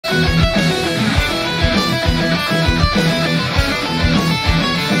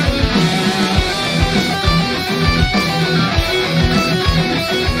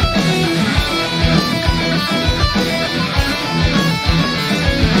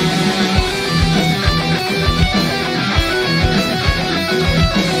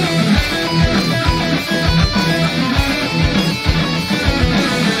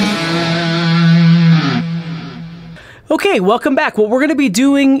Okay, welcome back. What we're going to be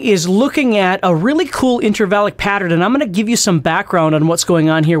doing is looking at a really cool intervallic pattern, and I'm going to give you some background on what's going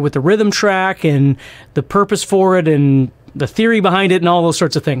on here with the rhythm track and the purpose for it and the theory behind it and all those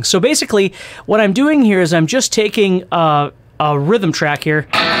sorts of things. So basically, what I'm doing here is I'm just taking a rhythm track here,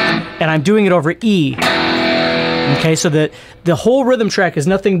 and I'm doing it over E. Okay, so the whole rhythm track is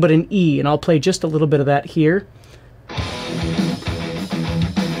nothing but an E, and I'll play just a little bit of that here.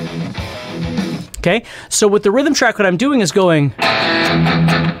 Okay, so with the rhythm track, what I'm doing is going...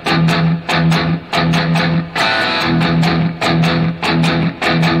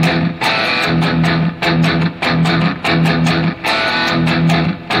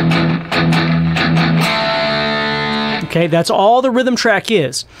 Okay, that's all the rhythm track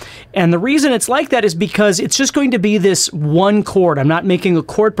is. And the reason it's like that is because it's just going to be this one chord. I'm not making a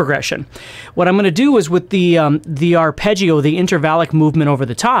chord progression. What I'm going to do is with the arpeggio, the intervallic movement over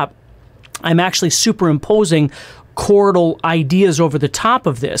the top, I'm actually superimposing chordal ideas over the top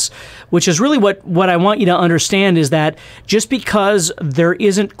of this, which is really what I want you to understand is that just because there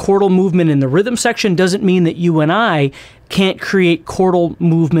isn't chordal movement in the rhythm section doesn't mean that you and I can't create chordal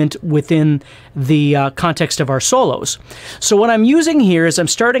movement within the context of our solos. So what I'm using here is I'm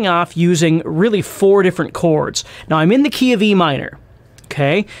starting off using really 4 different chords. Now I'm in the key of E minor.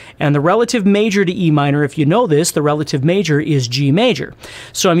 Okay, and the relative major to E minor, if you know this, the relative major is G major.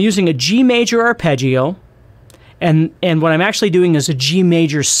 So I'm using a G major arpeggio, and what I'm actually doing is a G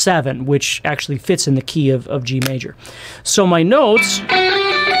major 7, which actually fits in the key of G major. So my notes are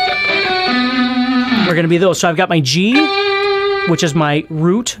going to be those. So I've got my G, which is my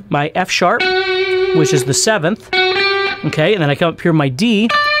root, my F sharp, which is the 7th. Okay, and then I come up here, my D,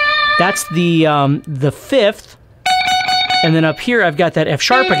 that's the 5th. And then up here, I've got that F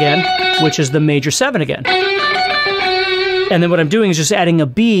sharp again, which is the major 7 again. And then what I'm doing is just adding a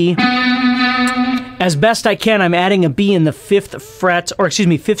B. As best I can, I'm adding a B in the 5th fret, or excuse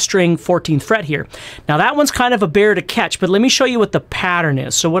me, 5th string, 14th fret here. Now that one's kind of a bear to catch, but let me show you what the pattern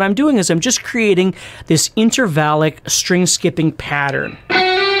is. So what I'm doing is I'm just creating this intervallic string skipping pattern.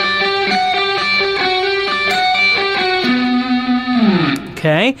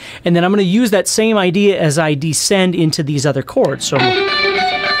 Okay, and then I'm going to use that same idea as I descend into these other chords. So,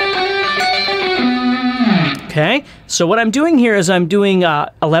 okay, so what I'm doing here is I'm doing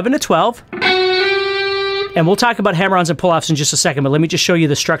 11 to 12, and we'll talk about hammer-ons and pull-offs in just a second, but let me just show you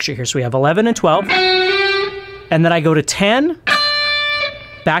the structure here. So we have 11 and 12, and then I go to 10,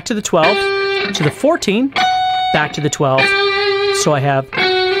 back to the 12, to the 14, back to the 12, so I have...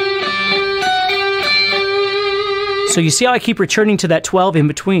 So you see how I keep returning to that 12 in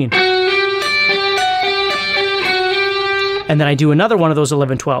between. And then I do another one of those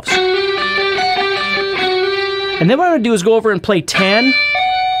 11 12s. And then what I'm going to do is go over and play 10,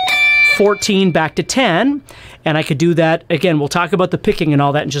 14, back to 10. And I could do that, again, we'll talk about the picking and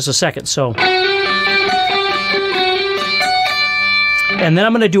all that in just a second. So, and then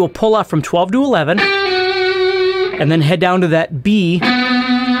I'm going to do a pull-off from 12 to 11. And then head down to that B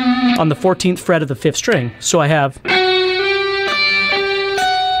on the 14th fret of the 5th string. So I have...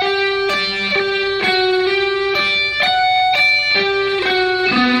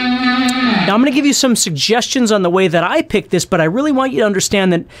 Now, I'm going to give you some suggestions on the way that I pick this, but I really want you to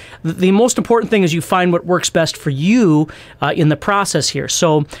understand that the most important thing is you find what works best for you in the process here.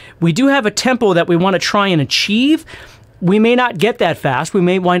 So we do have a tempo that we want to try and achieve. We may not get that fast. We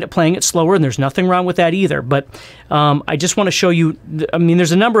may wind up playing it slower, and there's nothing wrong with that either. But I just want to show you, I mean,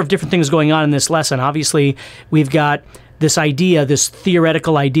 there's a number of different things going on in this lesson. Obviously, we've got this idea, this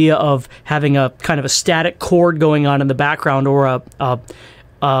theoretical idea of having a kind of a static chord going on in the background, or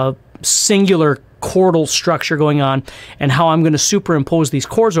a singular chordal structure going on, and how I'm going to superimpose these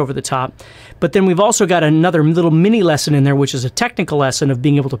chords over the top. But then we've also got another little mini lesson in there, which is a technical lesson of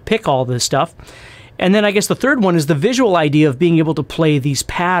being able to pick all this stuff. And then I guess the third one is the visual idea of being able to play these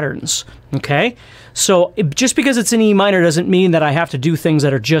patterns, okay? So just because it's in E minor doesn't mean that I have to do things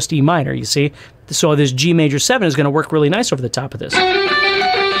that are just E minor, you see? So this G major 7 is going to work really nice over the top of this.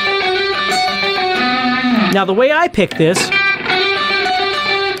 Now the way I pick this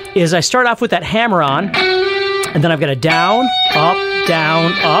is I start off with that hammer-on, and then I've got a down, up,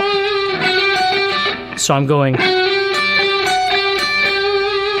 down, up. So I'm going...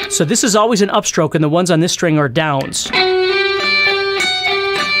 So this is always an upstroke, and the ones on this string are downs. Then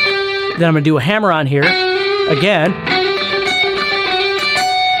I'm going to do a hammer-on here, again.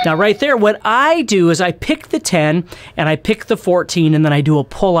 Now right there, what I do is I pick the 10, and I pick the 14, and then I do a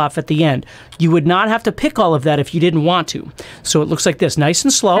pull-off at the end. You would not have to pick all of that if you didn't want to. So it looks like this, nice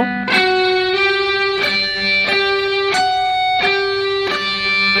and slow.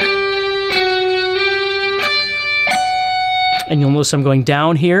 And you'll notice I'm going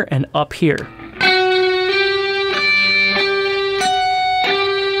down here and up here.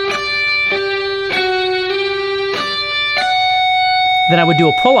 Then I would do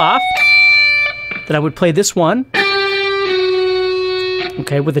a pull-off. Then I would play this one.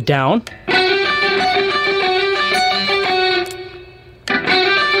 Okay, with a down.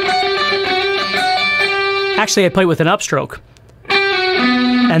 Actually, I play with an upstroke.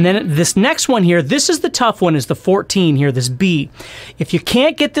 And then this next one here, this is the tough one, is the 14 here, this B. If you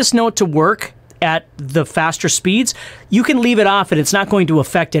can't get this note to work at the faster speeds, you can leave it off and it's not going to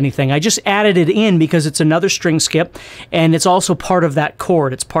affect anything. I just added it in because it's another string skip and it's also part of that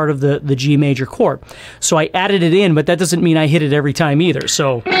chord. It's part of the G major chord. So I added it in, but that doesn't mean I hit it every time either.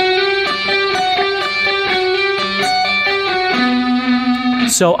 So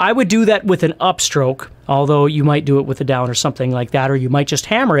I would do that with an upstroke, although you might do it with a down or something like that, or you might just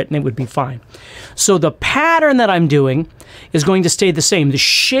hammer it and it would be fine. So the pattern that I'm doing is going to stay the same. The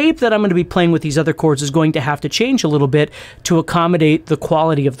shape that I'm going to be playing with these other chords is going to have to change a little bit to accommodate the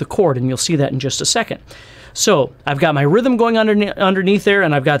quality of the chord, and you'll see that in just a second. So I've got my rhythm going underneath there,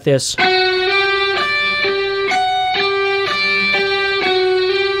 and I've got this.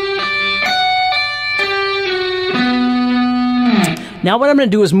 Now what I'm going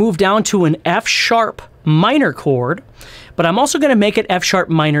to do is move down to an F sharp minor chord, but I'm also going to make it F sharp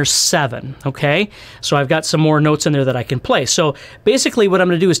minor 7, okay? So I've got some more notes in there that I can play. So basically what I'm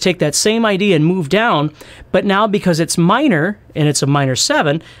going to do is take that same idea and move down, but now because it's minor and it's a minor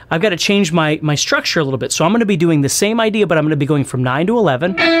 7, I've got to change my structure a little bit. So I'm going to be doing the same idea, but I'm going to be going from 9 to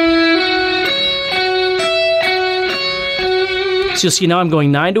 11. So you'll see now I'm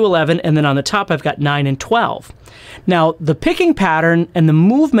going 9 to 11, and then on the top I've got 9 and 12. Now, the picking pattern and the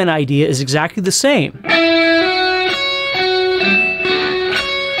movement idea is exactly the same.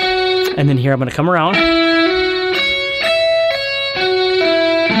 And then here I'm going to come around.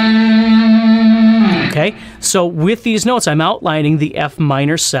 Okay, so with these notes, I'm outlining the F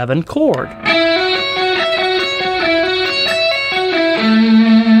minor 7 chord.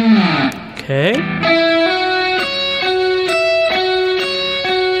 Okay.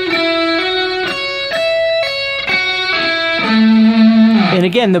 And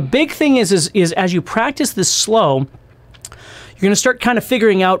again, the big thing is as you practice this slow, you're going to start kind of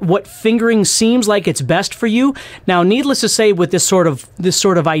figuring out what fingering seems like it's best for you. Now, needless to say, with this sort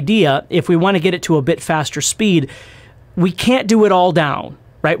of idea, if we want to get it to a bit faster speed, we can't do it all down,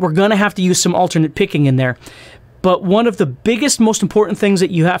 right? We're going to have to use some alternate picking in there. But one of the biggest, most important things that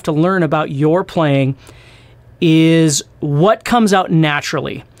you have to learn about your playing is what comes out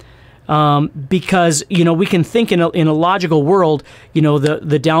naturally. Because, you know, we can think in a logical world, you know,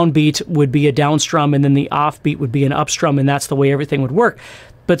 the downbeat would be a down strum and then the offbeat would be an up strum, and that's the way everything would work.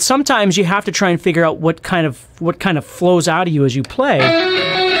 But sometimes you have to try and figure out what kind of flows out of you as you play.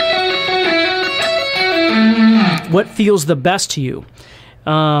 What feels the best to you.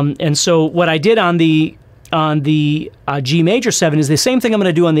 And so what I did on the G major 7 is the same thing I'm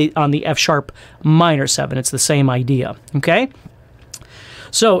going to do on the F sharp minor 7. It's the same idea, okay?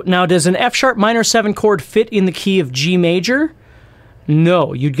 So now, does an F sharp minor 7 chord fit in the key of G major?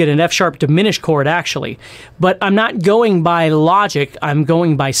 No, you'd get an F sharp diminished chord actually. But I'm not going by logic, I'm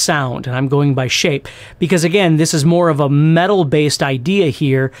going by sound, and I'm going by shape. Because again, this is more of a metal-based idea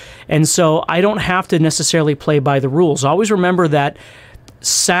here, and so I don't have to necessarily play by the rules. Always remember that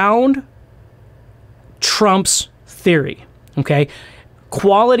sound trumps theory, okay?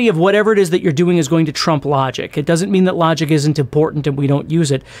 Quality of whatever it is that you're doing is going to trump logic. It doesn't mean that logic isn't important and we don't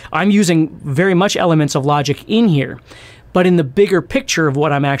use it. I'm using very much elements of logic in here, but in the bigger picture of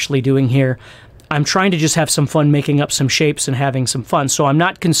what I'm actually doing here, I'm trying to just have some fun making up some shapes and having some fun. So I'm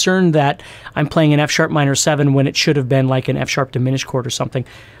not concerned that I'm playing an F sharp minor 7 when it should have been like an F sharp diminished chord or something.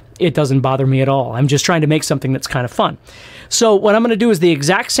 It doesn't bother me at all. I'm just trying to make something that's kind of fun. So what I'm going to do is the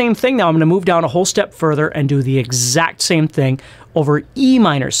exact same thing. Now I'm going to move down a whole step further and do the exact same thing over E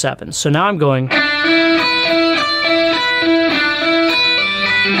minor 7. So now I'm going...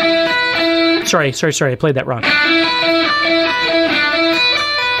 Sorry, I played that wrong.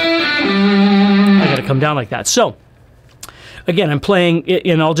 I got to come down like that. So, again, I'm playing,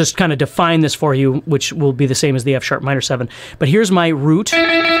 and I'll just kind of define this for you, which will be the same as the F sharp minor 7. But here's my root.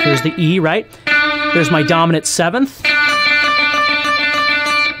 Here's the E, right? There's my dominant 7th,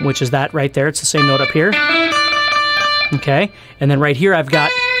 which is that right there. It's the same note up here. Okay, and then right here I've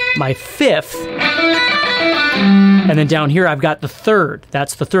got my 5th, and then down here I've got the 3rd.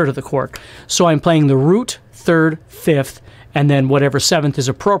 That's the 3rd of the chord. So I'm playing the root, 3rd, 5th, and then whatever 7th is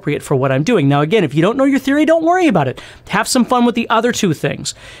appropriate for what I'm doing. Now again, if you don't know your theory, don't worry about it. Have some fun with the other 2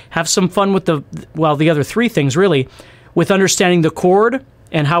 things. Have some fun with the other 3 things really. with understanding the chord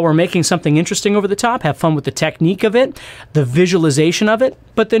and how we're making something interesting over the top. Have fun with the technique of it, the visualization of it,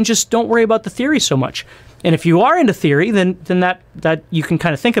 but then just don't worry about the theory so much. And if you are into theory, then that you can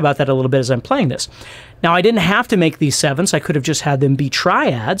kind of think about that a little bit as I'm playing this. Now, I didn't have to make these sevenths. I could have just had them be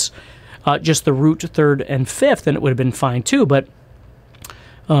triads, just the root, third, and fifth, and it would have been fine too, but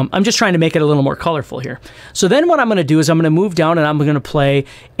I'm just trying to make it a little more colorful here. So then what I'm going to do is I'm going to move down and I'm going to play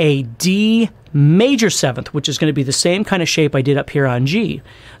a D major seventh, which is going to be the same kind of shape I did up here on G.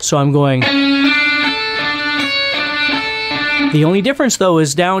 So I'm going... The only difference, though,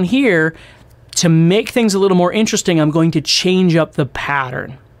 is down here, to make things a little more interesting, I'm going to change up the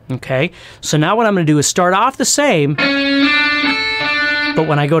pattern. Okay? So now what I'm going to do is start off the same, but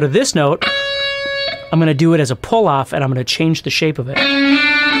when I go to this note, I'm going to do it as a pull-off, and I'm going to change the shape of it.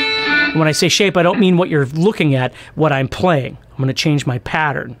 When I say shape, I don't mean what you're looking at, what I'm playing. I'm going to change my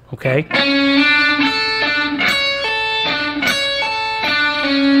pattern, okay?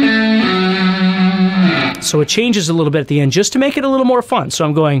 So it changes a little bit at the end, just to make it a little more fun. So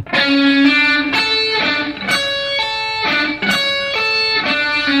I'm going...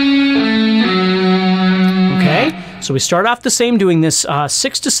 Okay, so we start off the same, doing this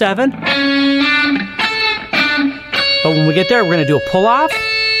 6 to 7. But when we get there, we're going to do a pull-off.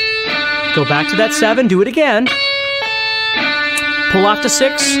 Go back to that 7, do it again. Pull off to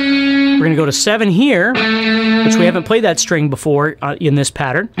 6. We're going to go to 7 here, which we haven't played that string before in this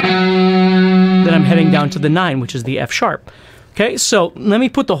pattern. Then I'm heading down to the 9, which is the F sharp. Okay, so let me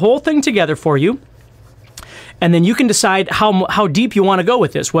put the whole thing together for you. And then you can decide how deep you want to go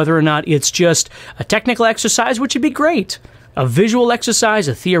with this, whether or not it's just a technical exercise, which would be great, a visual exercise,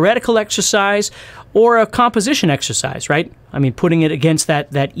 a theoretical exercise, or a composition exercise, right? I mean, putting it against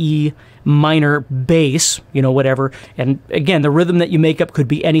that E minor bass, you know, whatever. And again, the rhythm that you make up could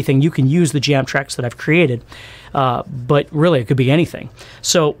be anything. You can use the jam tracks that I've created, but really it could be anything.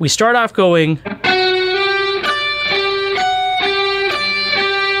 So we start off going...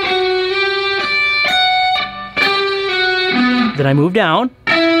 Then I move down.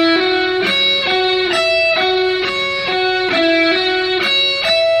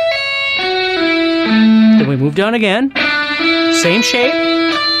 Then we move down again. Same shape.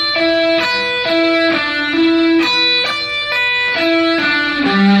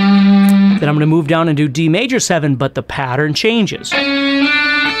 Then I'm going to move down and do D major 7, but the pattern changes.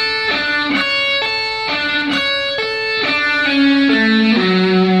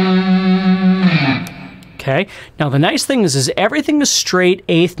 Okay. Now the nice thing is everything is straight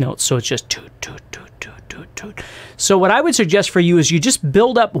eighth notes, so it's just toot, toot, toot, toot, toot, toot. So what I would suggest for you is you just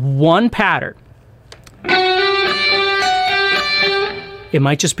build up one pattern. It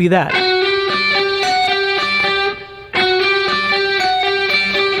might just be that.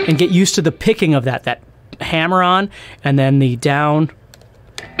 And get used to the picking of that hammer on, and then the down,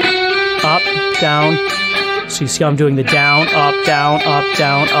 up, down. So you see how I'm doing the down, up, down, up,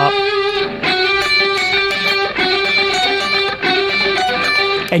 down, up.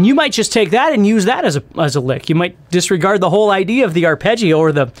 And you might just take that and use that as a lick. You might disregard the whole idea of the arpeggio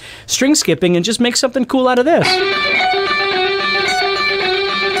or the string skipping and just make something cool out of this.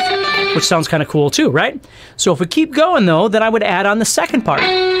 Which sounds kind of cool too, right? So if we keep going though, then I would add on the second part.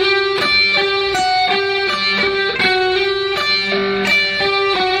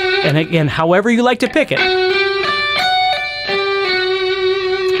 And again, however you like to pick it.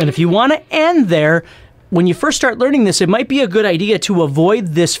 And if you want to end there, when you first start learning this, it might be a good idea to avoid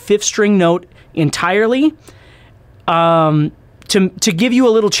this fifth string note entirely, to give you a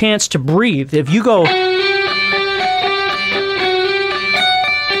little chance to breathe. If you go,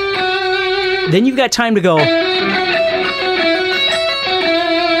 then you've got time to go.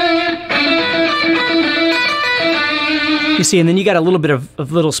 You see, and then you got a little bit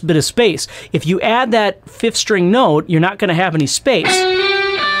of space. If you add that fifth string note, you're not going to have any space.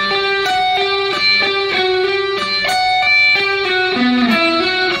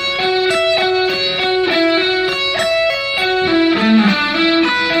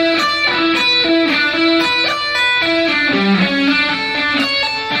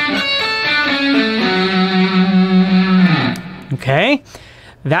 Okay,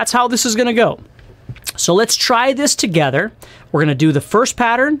 that's how this is going to go. So let's try this together. We're going to do the first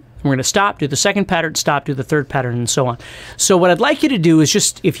pattern, we're going to stop, do the second pattern, stop, do the third pattern, and so on. So what I'd like you to do is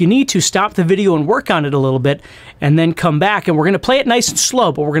just, if you need to, stop the video and work on it a little bit, and then come back, and we're going to play it nice and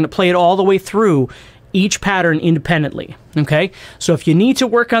slow, but we're going to play it all the way through each pattern independently, okay? So if you need to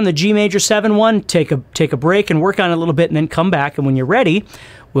work on the G major 7 one, take a break and work on it a little bit, and then come back, and when you're ready,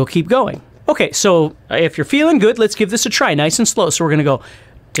 we'll keep going. Okay, so if you're feeling good, let's give this a try, nice and slow. So we're going to go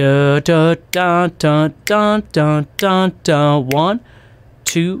Da da da da da da da da. 1,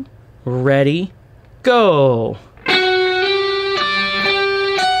 2, ready, go.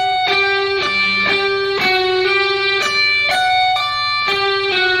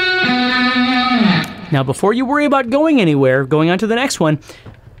 Now, before you worry about going anywhere, going on to the next one,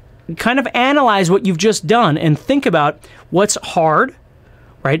 kind of analyze what you've just done and think about what's hard,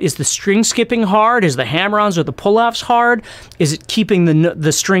 right? Is the string skipping hard? Is the hammer-ons or the pull-offs hard? Is it keeping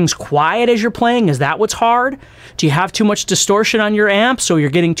the strings quiet as you're playing? Is that what's hard? Do you have too much distortion on your amp so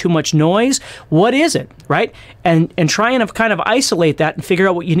you're getting too much noise? What is it, right? And try and kind of isolate that and figure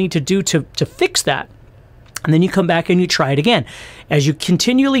out what you need to do to fix that. And then you come back and you try it again. As you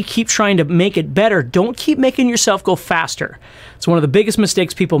continually keep trying to make it better, don't keep making yourself go faster. It's one of the biggest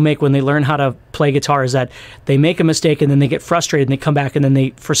mistakes people make when they learn how to play guitar, is that they make a mistake and then they get frustrated and they come back and then they,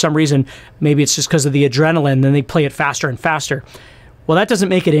 for some reason, maybe it's just because of the adrenaline, then they play it faster and faster. Well, that doesn't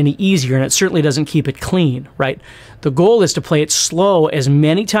make it any easier, and it certainly doesn't keep it clean, right? The goal is to play it slow as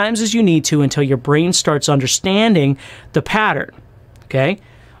many times as you need to until your brain starts understanding the pattern, okay?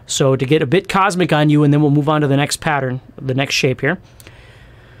 So to get a bit cosmic on you, and then we'll move on to the next pattern, the next shape here.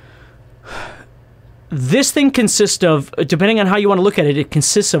 This thing consists of, depending on how you want to look at it, it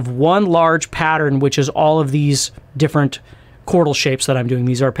consists of one large pattern, which is all of these different chordal shapes that I'm doing,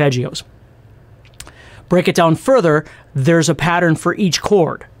 these arpeggios. Break it down further, there's a pattern for each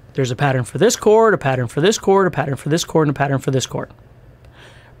chord. There's a pattern for this chord, a pattern for this chord, a pattern for this chord, and a pattern for this chord.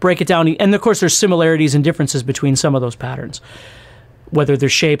 Break it down, and of course there's similarities and differences between some of those patterns, whether they're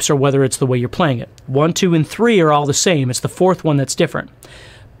shapes or whether it's the way you're playing it. 1, 2, and 3 are all the same. It's the fourth one that's different.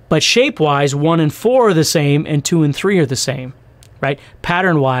 But shape-wise, 1 and 4 are the same, and 2 and 3 are the same, right?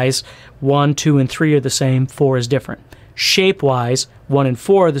 Pattern-wise, 1, 2, and 3 are the same, 4 is different. Shape-wise, 1 and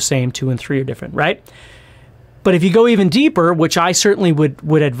 4 are the same, 2 and 3 are different, right? But if you go even deeper, which I certainly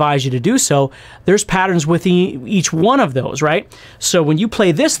would advise you to do so, there's patterns with each one of those, right? So when you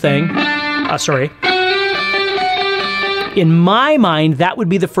play this thing, in my mind, that would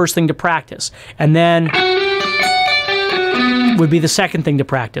be the first thing to practice. And then would be the second thing to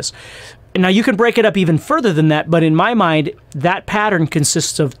practice. Now, you can break it up even further than that, but in my mind, that pattern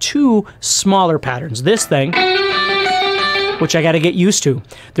consists of 2 smaller patterns. This thing, which I got to get used to.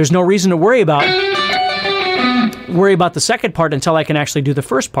 There's no reason to worry about the second part until I can actually do the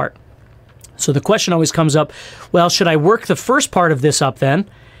first part. So the question always comes up, well, should I work the first part of this up then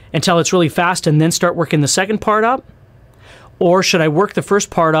until it's really fast and then start working the second part up? Or should I work the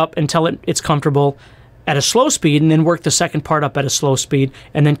first part up until it's comfortable at a slow speed and then work the second part up at a slow speed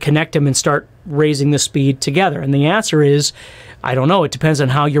and then connect them and start raising the speed together? And the answer is, I don't know. It depends on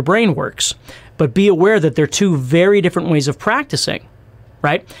how your brain works. But be aware that they're 2 very different ways of practicing,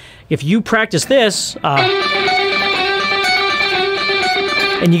 right? If you practice this,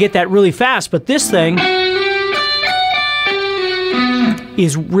 and you get that really fast, but this thing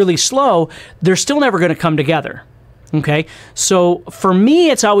is really slow, they're still never going to come together. Okay, so for me,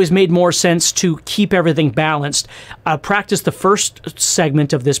 it's always made more sense to keep everything balanced. I'll practice the first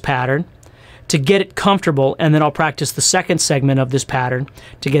segment of this pattern to get it comfortable, and then I'll practice the second segment of this pattern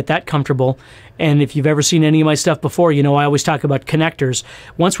to get that comfortable. And if you've ever seen any of my stuff before, you know I always talk about connectors.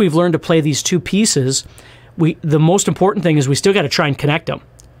 Once we've learned to play these 2 pieces, the most important thing is we still got to try and connect them,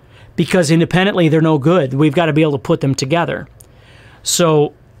 because independently they're no good. We've got to be able to put them together.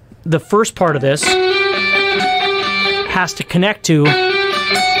 So the first part of this has to connect to,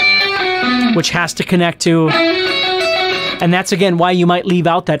 which has to connect to, and that's again why you might leave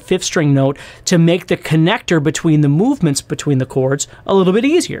out that 5th string note, to make the connector between the movements between the chords a little bit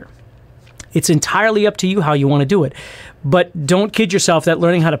easier. It's entirely up to you how you want to do it. But don't kid yourself that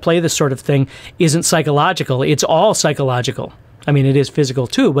learning how to play this sort of thing isn't psychological. It's all psychological. I mean, it is physical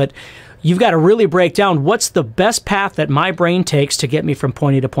too, but you've got to really break down what's the best path that my brain takes to get me from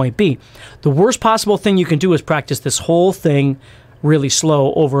point A to point B. The worst possible thing you can do is practice this whole thing really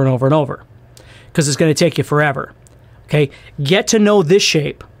slow over and over and over, because it's going to take you forever. Okay? Get to know this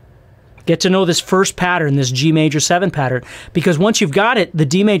shape. Get to know this first pattern, this G major 7 pattern, because once you've got it, the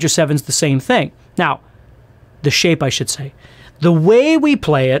D major 7's the same thing. Now, the shape, I should say. The way we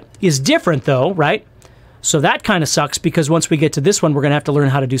play it is different though, right? So that kind of sucks, because once we get to this one, we're going to have to learn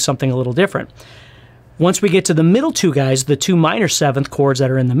how to do something a little different. Once we get to the middle 2 guys, the 2 minor 7th chords that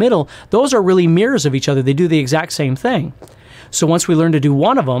are in the middle, those are really mirrors of each other. They do the exact same thing. So once we learn to do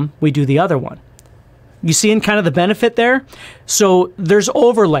one of them, we do the other one. You see in kind of the benefit there? So there's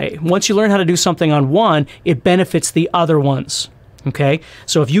overlay. Once you learn how to do something on one, it benefits the other ones. Okay?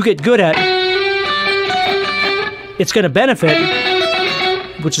 So if you get good at, it's going to benefit,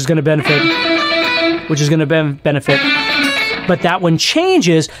 which is going to benefit, which is going to benefit. but that one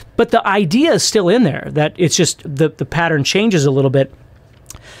changes, but the idea is still in there. That it's just the pattern changes a little bit,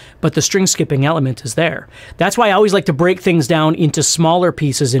 but the string skipping element is there. That's why I always like to break things down into smaller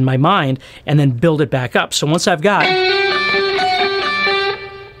pieces in my mind and then build it back up. So once I've got...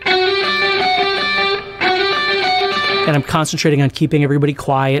 and I'm concentrating on keeping everybody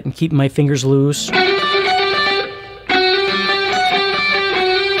quiet and keeping my fingers loose.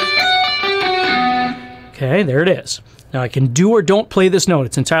 Okay, there it is. Now I can do or don't play this note.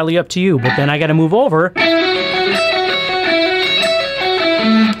 It's entirely up to you, but then I got to move over.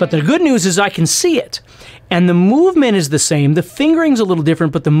 But the good news is I can see it. And the movement is the same. The fingering's a little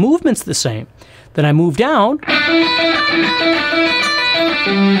different, but the movement's the same. Then I move down.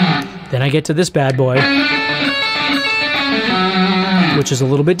 Then I get to this bad boy, which is a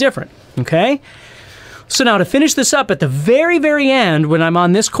little bit different, okay? So now to finish this up, at the very, very end, when I'm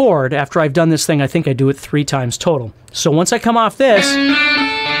on this chord, after I've done this thing, I think I do it 3 times total. So once I come off this,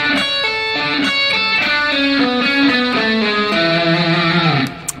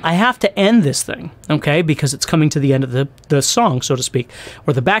 I have to end this thing, okay, because it's coming to the end of the song, so to speak,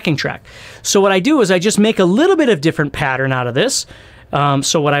 or the backing track. So what I do is I just make a little bit of different pattern out of this.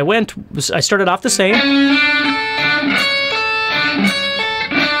 So what I went was I started off the same,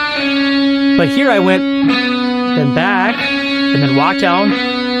 but here I went, then back, and then walk down.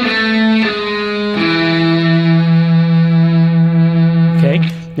 Okay,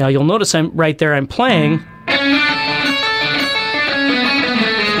 now you'll notice I'm right there, I'm playing.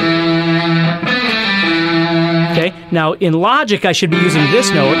 Okay, now in Logic I should be using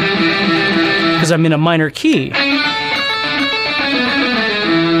this note because I'm in a minor key.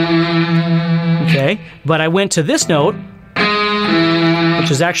 Okay, but I went to this note,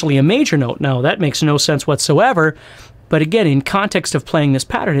 which is actually a major note. Now that makes no sense whatsoever, but again, in context of playing this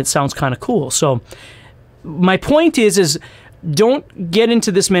pattern, it sounds kind of cool. So my point is don't get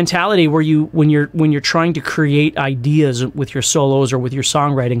into this mentality where when you're trying to create ideas with your solos or with your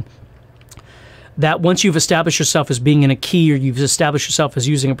songwriting, that once you've established yourself as being in a key or you've established yourself as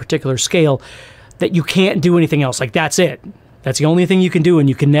using a particular scale, that you can't do anything else. Like, that's it. That's the only thing you can do, and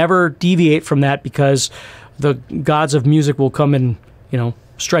you can never deviate from that because the gods of music will come and,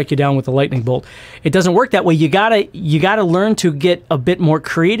 strike you down with a lightning bolt. It doesn't work that way. You gotta learn to get a bit more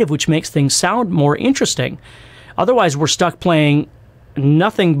creative, which makes things sound more interesting. Otherwise, we're stuck playing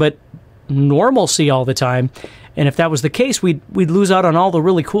nothing but normalcy all the time, and if that was the case, we'd lose out on all the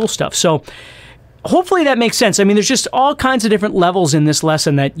really cool stuff. So hopefully that makes sense. I mean, there's just all kinds of different levels in this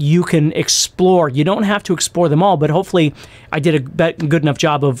lesson that you can explore. You don't have to explore them all, but hopefully I did a good enough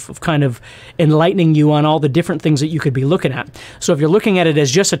job of kind of enlightening you on all the different things that you could be looking at. So if you're looking at it as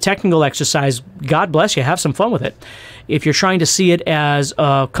just a technical exercise, God bless you, have some fun with it. If you're trying to see it as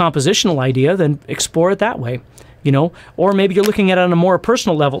a compositional idea, then explore it that way. Or maybe you're looking at it on a more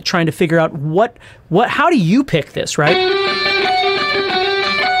personal level, trying to figure out how do you pick this, right?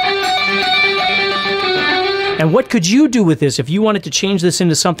 And what could you do with this if you wanted to change this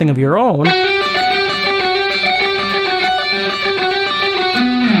into something of your own?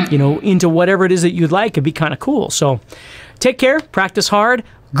 Into whatever it is that you'd like. It'd be kind of cool. So take care, practice hard.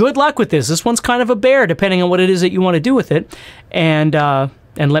 Good luck with this. This one's kind of a bear, depending on what it is that you want to do with it. And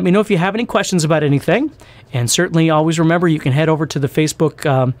let me know if you have any questions about anything. And certainly always remember you can head over to the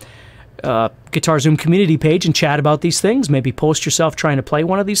Facebook Guitar Zoom community page and chat about these things. Maybe post yourself trying to play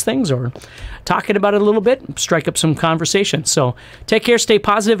one of these things or talking about it a little bit. Strike up some conversation. So take care, stay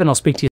positive, and I'll speak to you